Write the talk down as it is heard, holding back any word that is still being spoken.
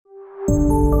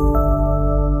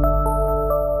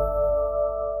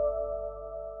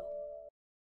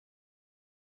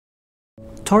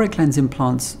Toric lens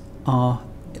implants are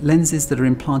lenses that are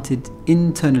implanted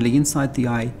internally inside the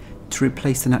eye to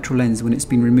replace the natural lens when it's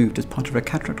been removed as part of a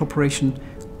cataract operation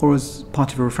or as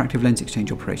part of a refractive lens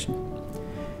exchange operation.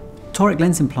 Toric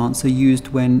lens implants are used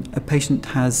when a patient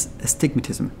has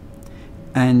astigmatism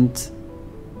and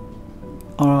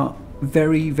are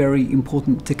very, very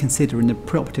important to consider in the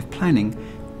preoperative planning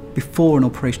before an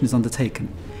operation is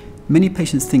undertaken. Many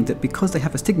patients think that because they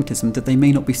have astigmatism that they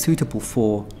may not be suitable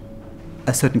for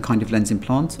a certain kind of lens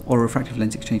implant or a refractive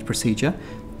lens exchange procedure,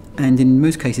 and in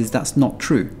most cases that's not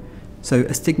true. So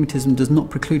astigmatism does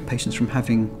not preclude patients from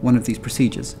having one of these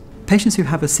procedures. Patients who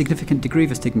have a significant degree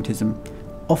of astigmatism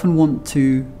often want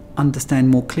to understand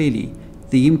more clearly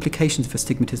the implications of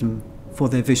astigmatism for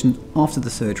their vision after the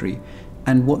surgery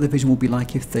and what their vision will be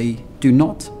like if they do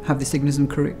not have the astigmatism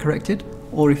corrected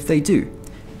or if they do.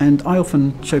 And I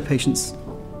often show patients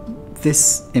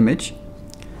this image.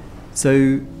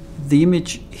 So the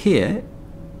image here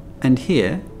and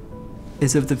here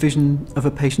is of the vision of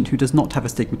a patient who does not have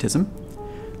astigmatism,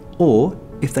 or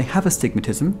if they have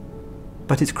astigmatism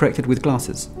but it's corrected with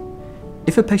glasses.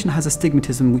 If a patient has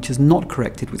astigmatism which is not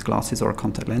corrected with glasses or a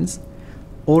contact lens,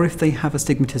 or if they have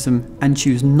astigmatism and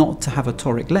choose not to have a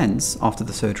toric lens after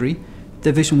the surgery,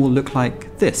 their vision will look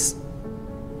like this,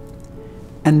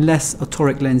 unless a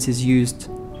toric lens is used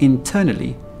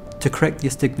internally to correct the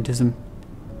astigmatism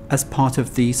as part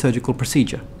of the surgical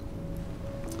procedure.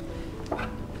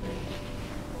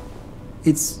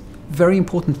 It's very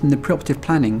important in the preoperative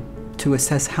planning to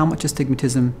assess how much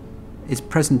astigmatism is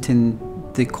present in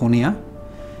the cornea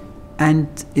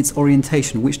and its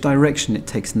orientation, which direction it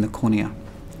takes in the cornea.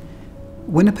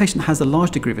 When a patient has a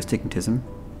large degree of astigmatism,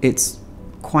 it's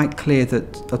quite clear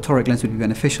that a toric lens would be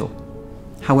beneficial.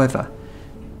 However,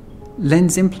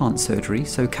 lens implant surgery,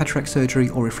 so cataract surgery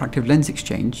or refractive lens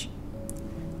exchange,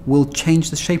 will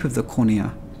change the shape of the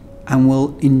cornea and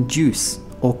will induce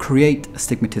or create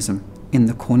astigmatism in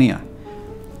the cornea.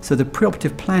 So the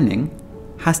preoperative planning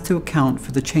has to account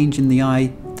for the change in the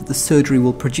eye that the surgery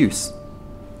will produce.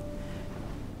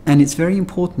 And it's very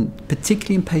important,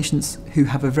 particularly in patients who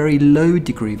have a very low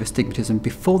degree of astigmatism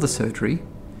before the surgery,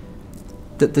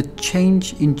 that the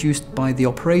change induced by the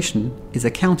operation is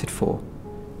accounted for,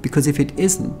 because if it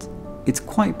isn't, it's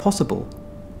quite possible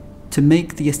to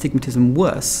make the astigmatism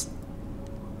worse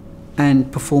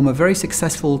and perform a very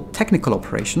successful technical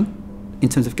operation in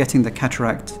terms of getting the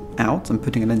cataract out and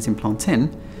putting a lens implant in,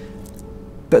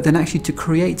 but then actually to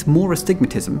create more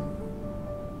astigmatism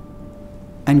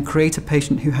and create a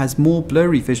patient who has more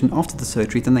blurry vision after the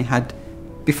surgery than they had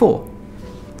before.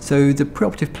 So the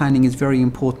preoperative planning is very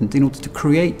important in order to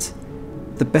create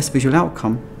the best visual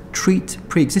outcome, treat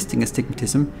pre-existing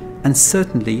astigmatism, and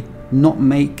certainly not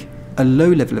make a low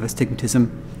level of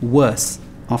astigmatism worse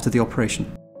after the operation.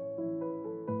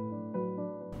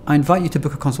 I invite you to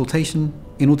book a consultation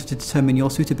in order to determine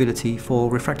your suitability for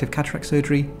refractive cataract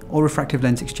surgery or refractive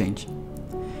lens exchange.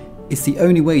 It's the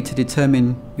only way to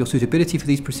determine your suitability for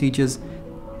these procedures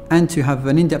and to have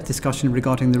an in-depth discussion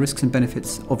regarding the risks and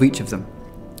benefits of each of them.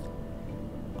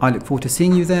 I look forward to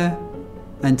seeing you there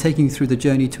and taking you through the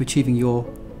journey to achieving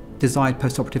your desired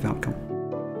post-operative outcome.